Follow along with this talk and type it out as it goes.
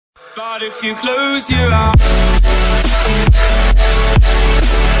But if you close your eyes.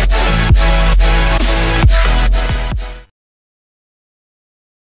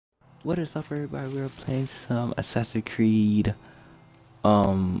 What is up, everybody? We're playing some Assassin's Creed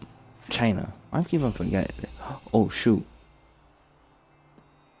China. I keep on forgetting. Oh shoot.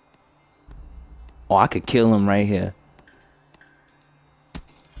 Oh, I could kill him right here.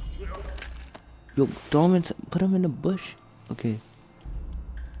 Yo, throw him in, put him in the bush. Okay.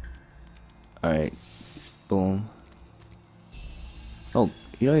 Alright. Boom. Oh,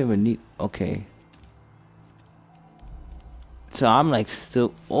 you don't even need, okay. So I'm like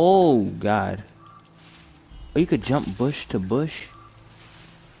still, oh god. Oh, you could jump bush to bush.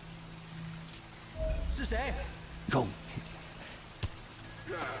 Yo.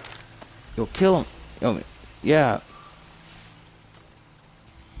 Yo, kill him. Yo, yeah.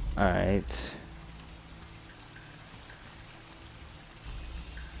 Alright.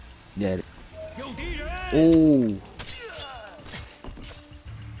 Dead. Oh.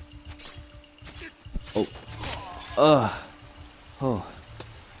 Oh. Oh.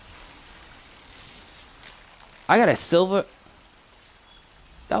 I got a silver.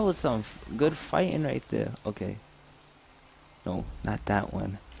 That was some good fighting right there. Okay. No, not that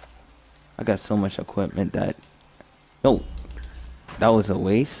one. I got so much equipment that... No. That was a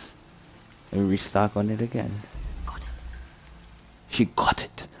waste. Let me restock on it again. Got it. She got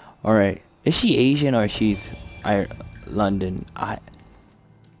it. Alright. Is she Asian or she's London?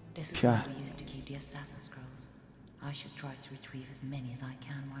 This is where we used to keep the assassin scrolls. I should try to retrieve as many as I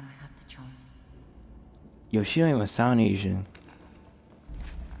can when I have the chance. Yo, she don't even sound Asian.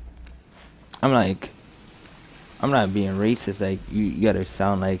 I'm not being racist. Like you gotta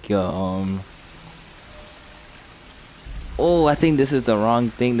sound like your Oh, I think this is the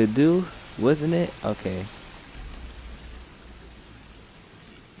wrong thing to do, wasn't it? Okay.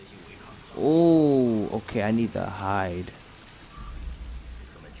 Oh, okay. I need to hide.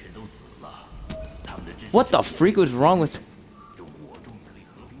 What the freak was wrong with?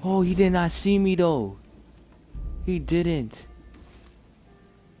 Oh, he did not see me though. He didn't.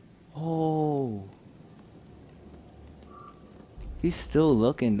 Oh. He's still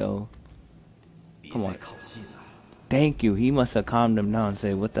looking though. Come on. Thank you. He must have calmed him down and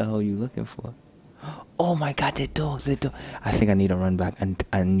said, "What the hell are you looking for?" Oh my god, they're dogs. They're dogs. I think I need to run back.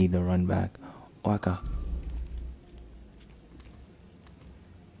 I need to run back. Oh, I got.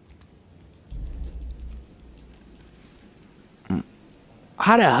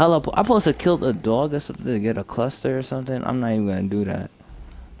 How the hell I'm supposed to kill the dog that's to get a cluster or something? I'm not even gonna do that.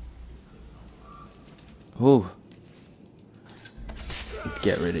 Ooh.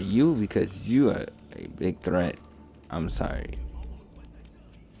 Get rid of you because you are a big threat. I'm sorry.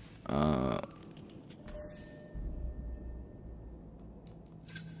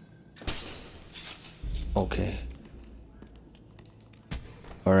 Okay.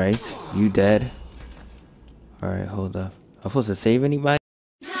 Alright, you dead. Alright, hold up. I'm supposed to save anybody?